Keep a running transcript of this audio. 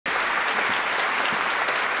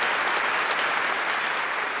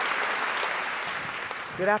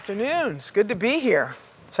Good afternoon. It's good to be here.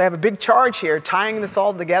 So I have a big charge here, tying this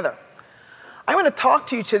all together. I want to talk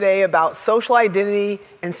to you today about social identity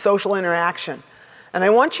and social interaction. And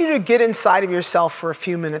I want you to get inside of yourself for a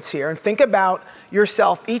few minutes here and think about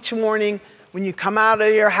yourself each morning when you come out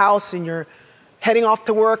of your house and you're heading off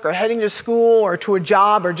to work or heading to school or to a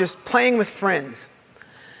job or just playing with friends.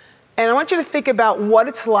 And I want you to think about what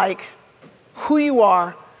it's like, who you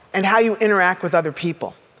are, and how you interact with other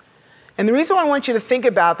people. And the reason why I want you to think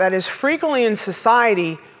about that is frequently in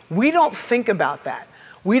society, we don't think about that.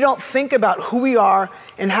 We don't think about who we are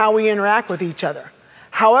and how we interact with each other.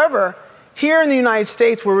 However, here in the United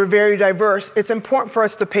States, where we're very diverse, it's important for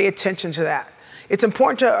us to pay attention to that. It's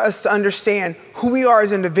important to us to understand who we are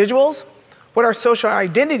as individuals, what our social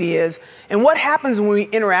identity is, and what happens when we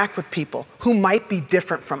interact with people who might be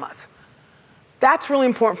different from us. That's really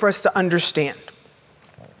important for us to understand.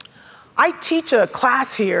 I teach a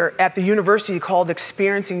class here at the university called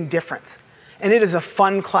Experiencing Difference, and it is a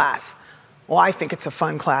fun class. Well, I think it's a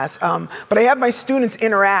fun class, but I have my students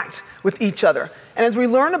interact with each other. And as we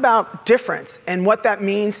learn about difference and what that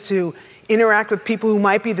means to interact with people who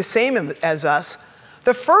might be the same as us,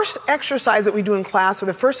 the first exercise that we do in class, or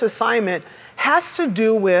the first assignment, has to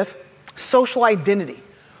do with social identity.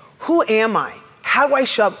 Who am I? How do I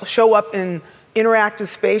show up in interactive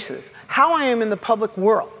spaces? How I am in the public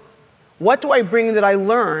world? What do I bring that I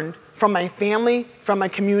learned from my family, from my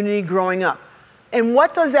community growing up? And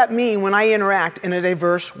what does that mean when I interact in a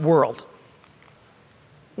diverse world?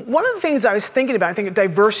 One of the things I was thinking about, I think of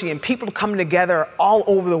diversity and people coming together all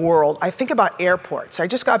over the world. I think about airports. I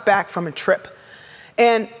just got back from a trip.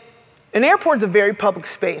 And an airport is a very public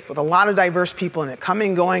space with a lot of diverse people in it,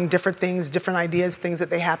 coming, going, different things, different ideas, things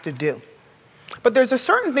that they have to do. But there's a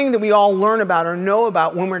certain thing that we all learn about or know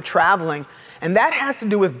about when we're traveling, and that has to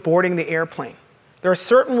do with boarding the airplane. There are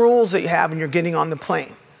certain rules that you have when you're getting on the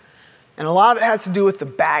plane. And a lot of it has to do with the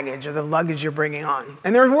baggage or the luggage you're bringing on.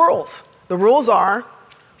 And there are rules. The rules are,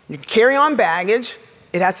 you carry on baggage,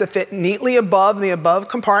 it has to fit neatly above the above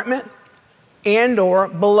compartment and or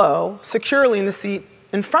below, securely in the seat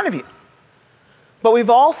in front of you. But we've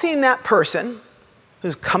all seen that person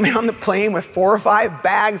who's coming on the plane with 4 or 5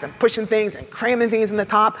 bags and pushing things and cramming things in the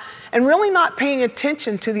top and really not paying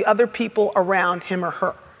attention to the other people around him or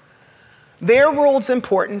her. Their world's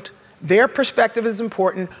important, their perspective is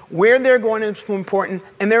important, where they're going is important,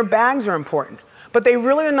 and their bags are important. But they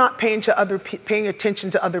really are not paying attention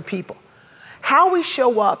to other people. How we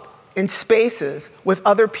show up in spaces with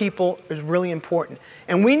other people is really important.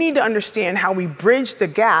 And we need to understand how we bridge the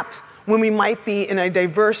gaps when we might be in a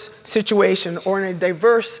diverse situation or in a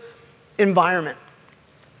diverse environment.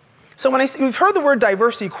 So we've heard the word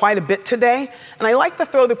diversity quite a bit today, and I like to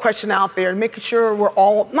throw the question out there and making sure we're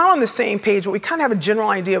all not on the same page, but we kind of have a general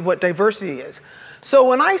idea of what diversity is. So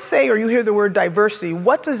when I say or you hear the word diversity,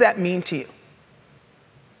 what does that mean to you?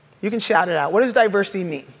 You can shout it out. What does diversity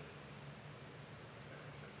mean?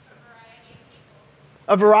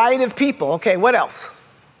 A variety of people. Okay, what else?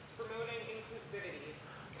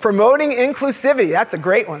 Promoting inclusivity, that's a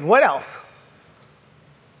great one. What else?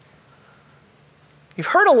 You've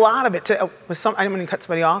heard a lot of it today. I didn't want to cut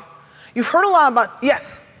somebody off. You've heard a lot about,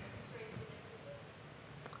 yes?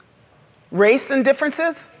 Race and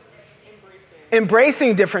differences?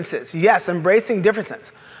 Embracing differences. Yes, embracing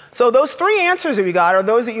differences. So those 3 answers that we got are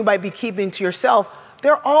those that you might be keeping to yourself.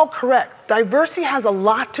 They're all correct. Diversity has a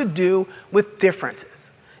lot to do with differences.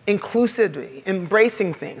 Inclusivity,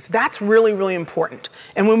 embracing things. That's really, really important.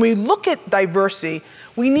 And when we look at diversity,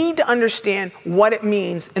 we need to understand what it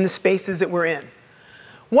means in the spaces that we're in.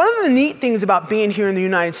 One of the neat things about being here in the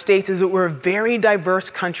United States is that we're a very diverse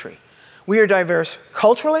country. We are diverse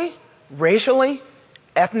culturally, racially,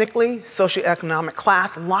 ethnically, socioeconomic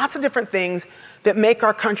class, lots of different things that make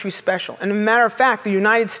our country special. And as a matter of fact, the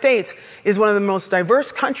United States is one of the most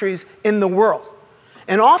diverse countries in the world.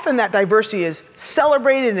 And often that diversity is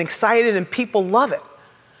celebrated and excited and people love it.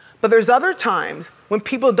 But there's other times when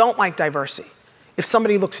people don't like diversity. If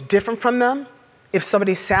somebody looks different from them, if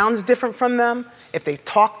somebody sounds different from them, if they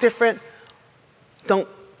talk different, don't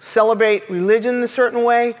celebrate religion in a certain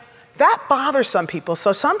way, that bothers some people.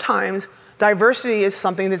 So sometimes diversity is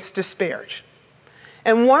something that's disparaged.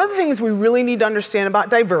 And one of the things we really need to understand about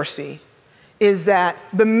diversity is that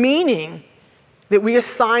the meaning that we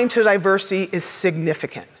assign to diversity is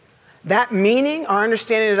significant. That meaning, our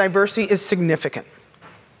understanding of diversity is significant.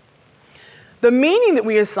 The meaning that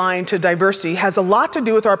we assign to diversity has a lot to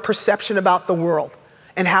do with our perception about the world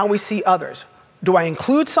and how we see others. Do I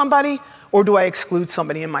include somebody or do I exclude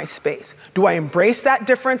somebody in my space? Do I embrace that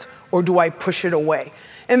difference or do I push it away?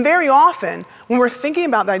 And very often, when we're thinking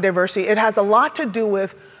about that diversity, it has a lot to do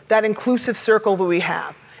with that inclusive circle that we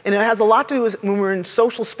have. And it has a lot to do with, when we're in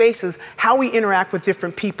social spaces, how we interact with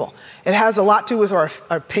different people. It has a lot to do with our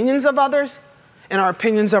opinions of others and our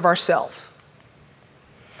opinions of ourselves.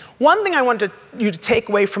 One thing I want you to take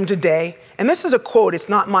away from today, and this is a quote, it's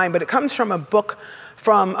not mine, but it comes from a book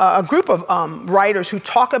from a group of writers who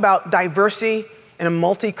talk about diversity in a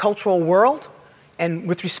multicultural world and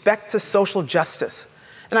with respect to social justice.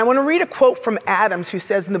 And I want to read a quote from Adams, who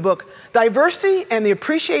says in the book, "Diversity and the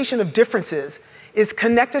appreciation of differences is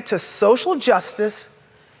connected to social justice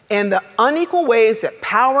and the unequal ways that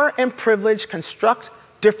power and privilege construct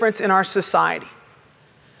difference in our society."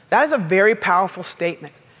 That is a very powerful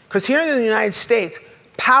statement, because here in the United States,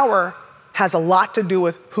 power has a lot to do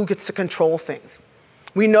with who gets to control things.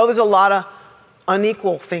 We know there's a lot of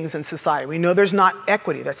unequal things in society. We know there's not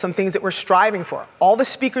equity. That's some things that we're striving for. All the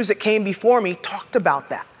speakers that came before me talked about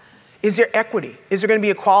that. Is there equity? Is there going to be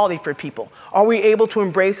equality for people? Are we able to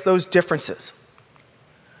embrace those differences?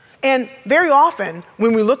 And very often,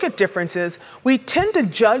 when we look at differences, we tend to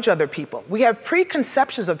judge other people. We have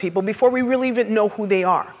preconceptions of people before we really even know who they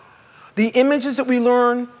are. The images that we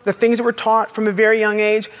learn, the things that we're taught from a very young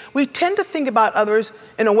age, we tend to think about others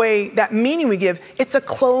in a way, that meaning we give, it's a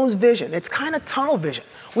closed vision. It's kind of tunnel vision.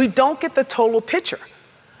 We don't get the total picture.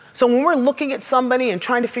 So when we're looking at somebody and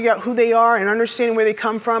trying to figure out who they are and understanding where they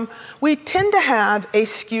come from, we tend to have a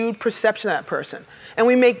skewed perception of that person. And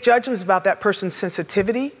we make judgments about that person's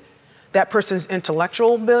sensitivity, that person's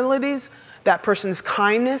intellectual abilities, that person's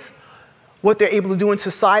kindness, what they're able to do in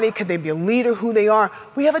society, could they be a leader, who they are.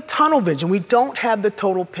 We have a tunnel vision. We don't have the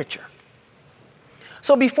total picture.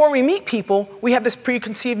 So before we meet people, we have this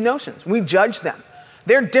preconceived notions. We judge them.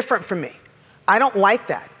 They're different from me. I don't like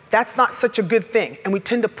that. That's not such a good thing. And we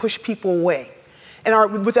tend to push people away.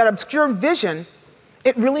 And with that obscure vision,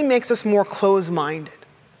 it really makes us more closed-minded.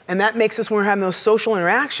 And that makes us, when we're having those social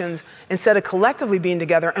interactions, instead of collectively being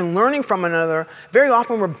together and learning from one another, very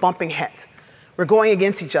often we're bumping heads. We're going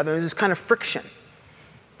against each other. There's this kind of friction.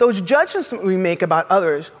 Those judgments that we make about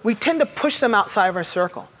others, we tend to push them outside of our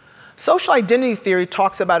circle. Social identity theory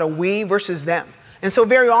talks about a we versus them. And so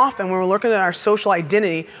very often when we're looking at our social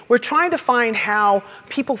identity, we're trying to find how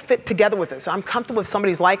people fit together with us. I'm comfortable if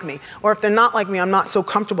somebody's like me, or if they're not like me, I'm not so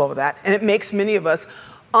comfortable with that. And it makes many of us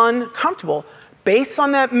uncomfortable based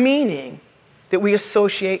on that meaning that we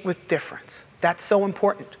associate with difference. That's so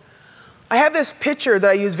important. I have this picture that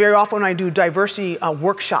I use very often when I do diversity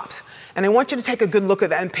workshops. And I want you to take a good look at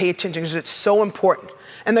that and pay attention, because it's so important.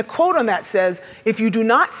 And the quote on that says, "If you do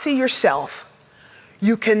not see yourself,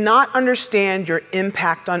 you cannot understand your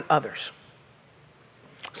impact on others."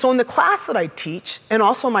 So in the class that I teach, and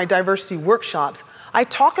also my diversity workshops, I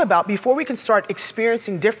talk about, before we can start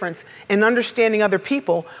experiencing difference and understanding other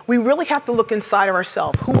people, we really have to look inside of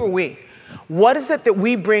ourselves. Who are we? What is it that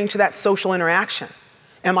we bring to that social interaction?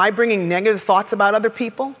 Am I bringing negative thoughts about other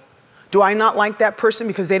people? Do I not like that person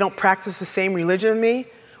because they don't practice the same religion as me?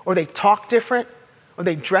 Or they talk different? Or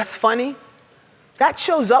they dress funny? That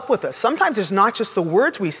shows up with us. Sometimes it's not just the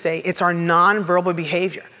words we say, it's our nonverbal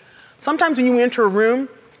behavior. Sometimes when you enter a room,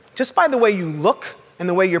 just by the way you look and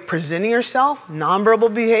the way you're presenting yourself,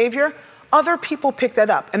 nonverbal behavior, other people pick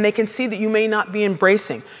that up, and they can see that you may not be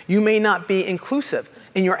embracing, you may not be inclusive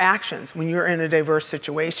in your actions when you're in a diverse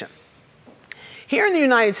situation. Here in the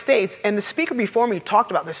United States, and the speaker before me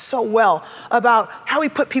talked about this so well, about how we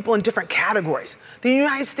put people in different categories. The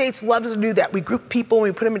United States loves to do that. We group people and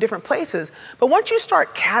we put them in different places. But once you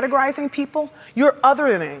start categorizing people, you're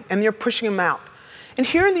othering and you're pushing them out. And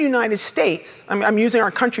here in the United States, I'm using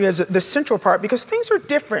our country as the central part because things are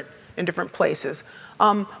different in different places.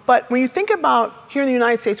 But when you think about here in the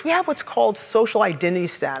United States, we have what's called social identity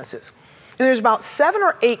statuses. And there's about 7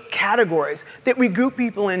 or 8 categories that we group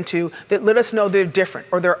people into that let us know they're different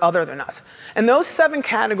or they're other than us. And those 7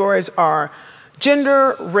 categories are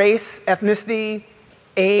gender, race, ethnicity,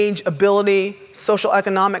 age, ability, social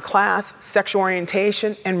economic class, sexual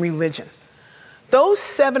orientation, and religion. Those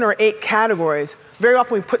 7 or 8 categories, very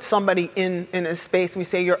often we put somebody in a space and we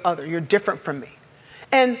say, you're other, you're different from me.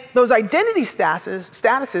 And those identity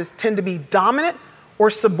statuses tend to be dominant or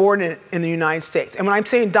subordinate in the United States. And when I'm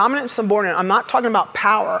saying dominant and subordinate, I'm not talking about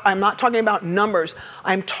power, I'm not talking about numbers,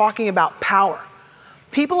 I'm talking about power.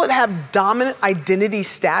 People that have dominant identity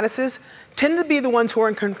statuses tend to be the ones who are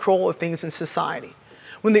in control of things in society.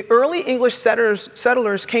 When the early English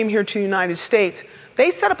settlers came here to the United States, they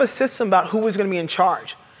set up a system about who was going to be in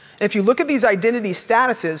charge. And if you look at these identity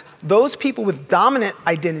statuses, those people with dominant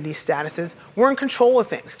identity statuses were in control of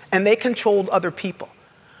things, and they controlled other people.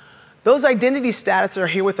 Those identity statuses are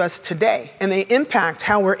here with us today, and they impact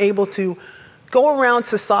how we're able to go around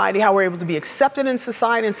society, how we're able to be accepted in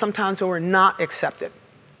society, and sometimes how we're not accepted.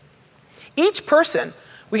 Each person,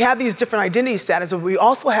 we have these different identity statuses, but we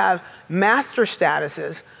also have master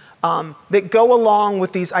statuses that go along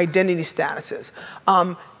with these identity statuses.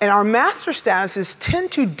 And our master statuses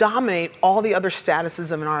tend to dominate all the other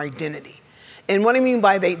statuses of our identity. And what I mean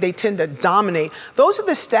by they tend to dominate, those are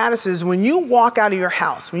the statuses when you walk out of your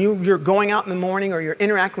house, when you're going out in the morning or you're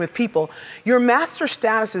interacting with people, your master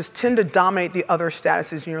statuses tend to dominate the other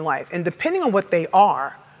statuses in your life. And depending on what they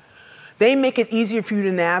are, they make it easier for you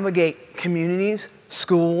to navigate communities,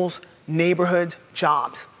 schools, neighborhoods,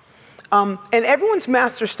 jobs. And everyone's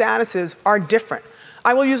master statuses are different.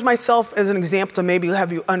 I will use myself as an example to maybe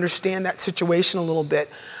have you understand that situation a little bit.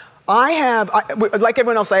 Like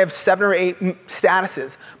everyone else, I have 7 or 8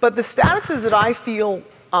 statuses. But the statuses that I feel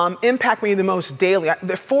impact me the most daily,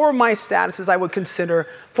 the 4 of my statuses I would consider,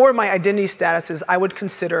 4 of my identity statuses I would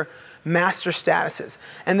consider master statuses.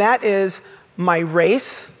 And that is my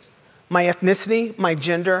race, my ethnicity, my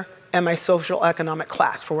gender, and my social economic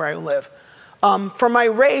class for where I live. For my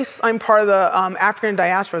race, I'm part of the African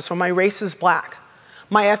diaspora, so my race is black.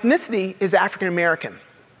 My ethnicity is African American.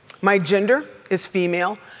 My gender is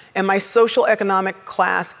female, and my social economic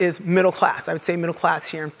class is middle class. I would say middle class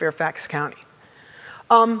here in Fairfax County.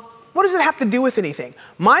 What does it have to do with anything?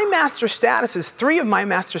 My master statuses, 3 of my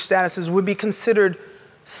master statuses would be considered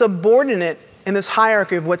subordinate in this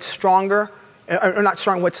hierarchy of what's stronger, or not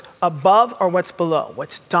strong, what's above or what's below,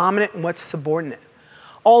 what's dominant and what's subordinate.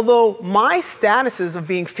 Although my statuses of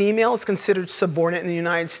being female is considered subordinate in the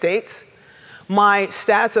United States, my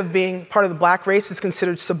status of being part of the black race is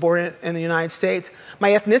considered subordinate in the United States,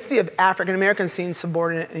 my ethnicity of African American is seen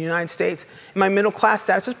subordinate in the United States, and my middle class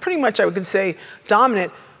status is pretty much, I would say,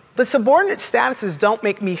 dominant. But subordinate statuses don't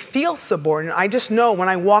make me feel subordinate. I just know when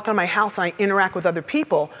I walk out of my house and I interact with other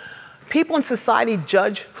people, people in society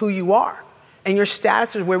judge who you are. And your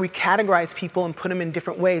status is where we categorize people and put them in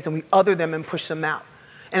different ways, and we other them and push them out.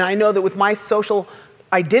 And I know that with my social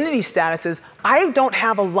identity statuses, I don't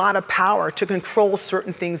have a lot of power to control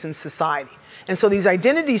certain things in society. And so these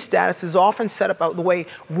identity statuses often set up the way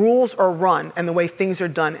rules are run and the way things are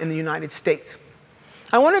done in the United States.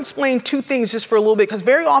 I want to explain 2 things just for a little bit, because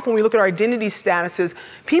very often when we look at our identity statuses,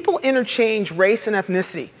 people interchange race and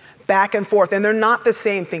ethnicity back and forth, and they're not the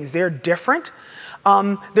same things. They're different.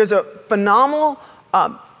 There's a phenomenal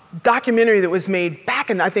documentary that was made back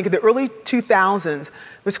in, I think, the early 2000s.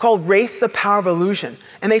 It was called Race, the Power of Illusion.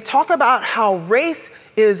 And they talk about how race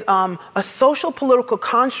is a social political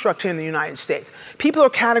construct here in the United States. People are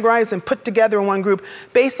categorized and put together in one group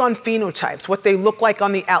based on phenotypes, what they look like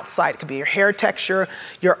on the outside. It could be your hair texture,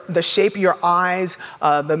 the shape of your eyes,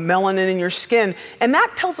 the melanin in your skin. And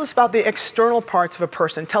that tells us about the external parts of a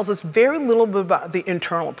person. It tells us very little bit about the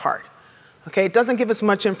internal part. Okay, it doesn't give us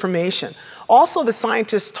much information. Also, the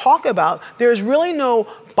scientists talk about there's really no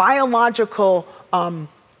biological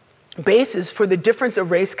basis for the difference of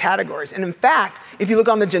race categories. And in fact, if you look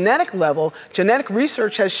on the genetic level, genetic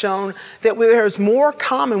research has shown that there's more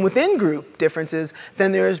common within group differences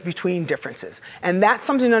than there is between differences. And that's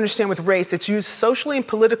something to understand with race. It's used socially and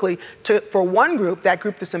politically for one group, that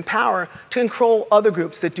group that's in power, to control other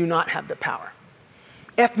groups that do not have the power.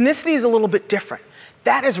 Ethnicity is a little bit different.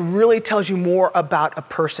 That really tells you more about a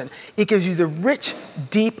person. It gives you the rich,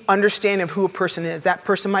 deep understanding of who a person is. That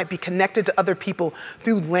person might be connected to other people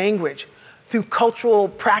through language, through cultural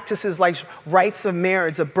practices like rites of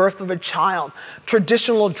marriage, the birth of a child,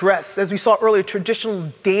 traditional dress, as we saw earlier,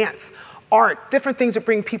 traditional dance, art, different things that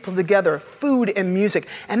bring people together, food and music.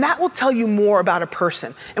 And that will tell you more about a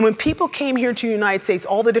person. And when people came here to the United States,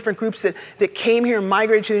 all the different groups that came here and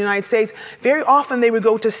migrated to the United States, very often they would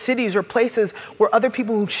go to cities or places where other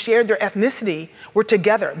people who shared their ethnicity were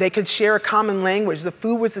together. They could share a common language, the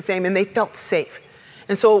food was the same, and they felt safe.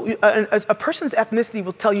 And so a person's ethnicity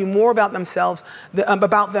will tell you more about themselves,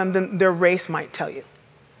 about them than their race might tell you.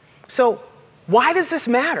 So why does this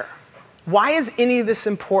matter? Why is any of this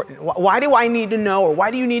important? Why do I need to know, or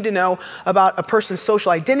why do you need to know about a person's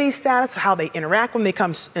social identity status, how they interact when they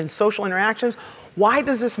come in social interactions? Why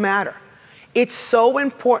does this matter? It's so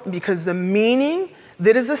important because the meaning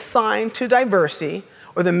that is assigned to diversity,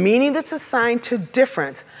 or the meaning that's assigned to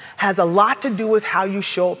difference, has a lot to do with how you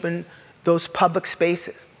show up in those public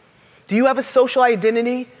spaces. Do you have a social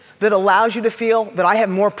identity that allows you to feel that I have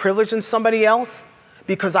more privilege than somebody else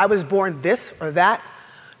because I was born this or that?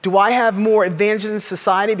 Do I have more advantages in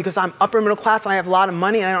society because I'm upper middle class and I have a lot of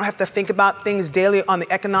money and I don't have to think about things daily on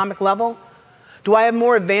the economic level? Do I have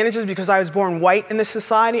more advantages because I was born white in this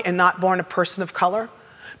society and not born a person of color?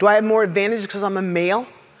 Do I have more advantages because I'm a male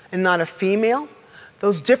and not a female?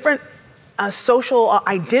 Those different social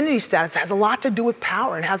identity status has a lot to do with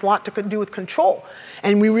power and has a lot to do with control.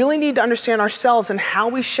 And we really need to understand ourselves and how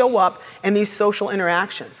we show up in these social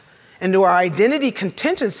interactions. And do our identity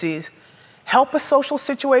contingencies help a social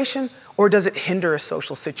situation, or does it hinder a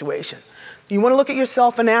social situation? You want to look at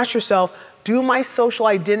yourself and ask yourself, do my social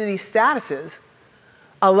identity statuses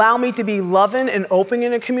allow me to be loving and open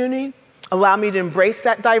in a community, allow me to embrace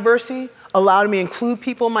that diversity, allow me to include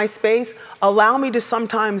people in my space, allow me to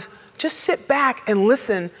sometimes just sit back and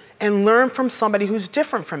listen and learn from somebody who's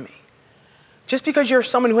different from me. Just because you're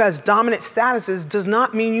someone who has dominant statuses does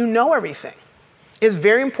not mean you know everything. It's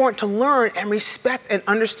very important to learn and respect and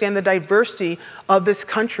understand the diversity of this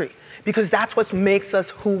country, because that's what makes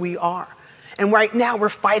us who we are. And right now we're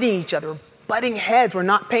fighting each other, butting heads, we're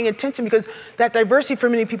not paying attention, because that diversity for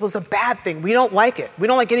many people is a bad thing. We don't like it. We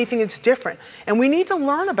don't like anything that's different. And we need to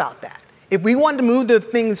learn about that. If we want to move the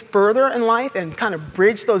things further in life and kind of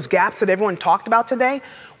bridge those gaps that everyone talked about today,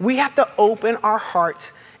 we have to open our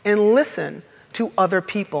hearts and listen to other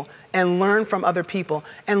people and learn from other people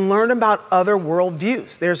and learn about other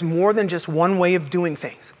worldviews. There's more than just one way of doing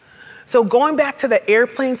things. So going back to the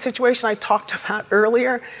airplane situation I talked about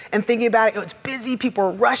earlier and thinking about it, it's busy, people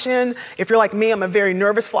are rushing. If you're like me, I'm a very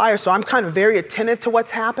nervous flyer, so I'm kind of very attentive to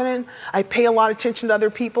what's happening. I pay a lot of attention to other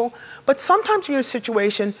people. But sometimes in your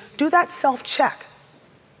situation, do that self-check.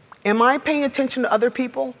 Am I paying attention to other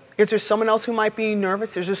people? Is there someone else who might be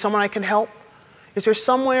nervous? Is there someone I can help? Is there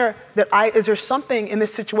something in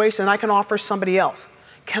this situation that I can offer somebody else?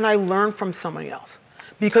 Can I learn from somebody else?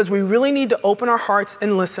 Because we really need to open our hearts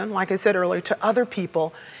and listen, like I said earlier, to other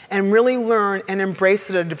people and really learn and embrace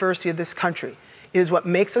the diversity of this country. It is what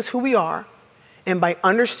makes us who we are, and by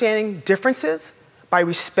understanding differences, by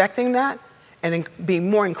respecting that, and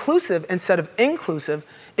being more inclusive instead of inclusive,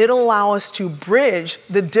 it'll allow us to bridge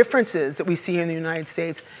the differences that we see in the United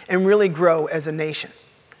States and really grow as a nation.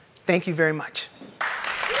 Thank you very much.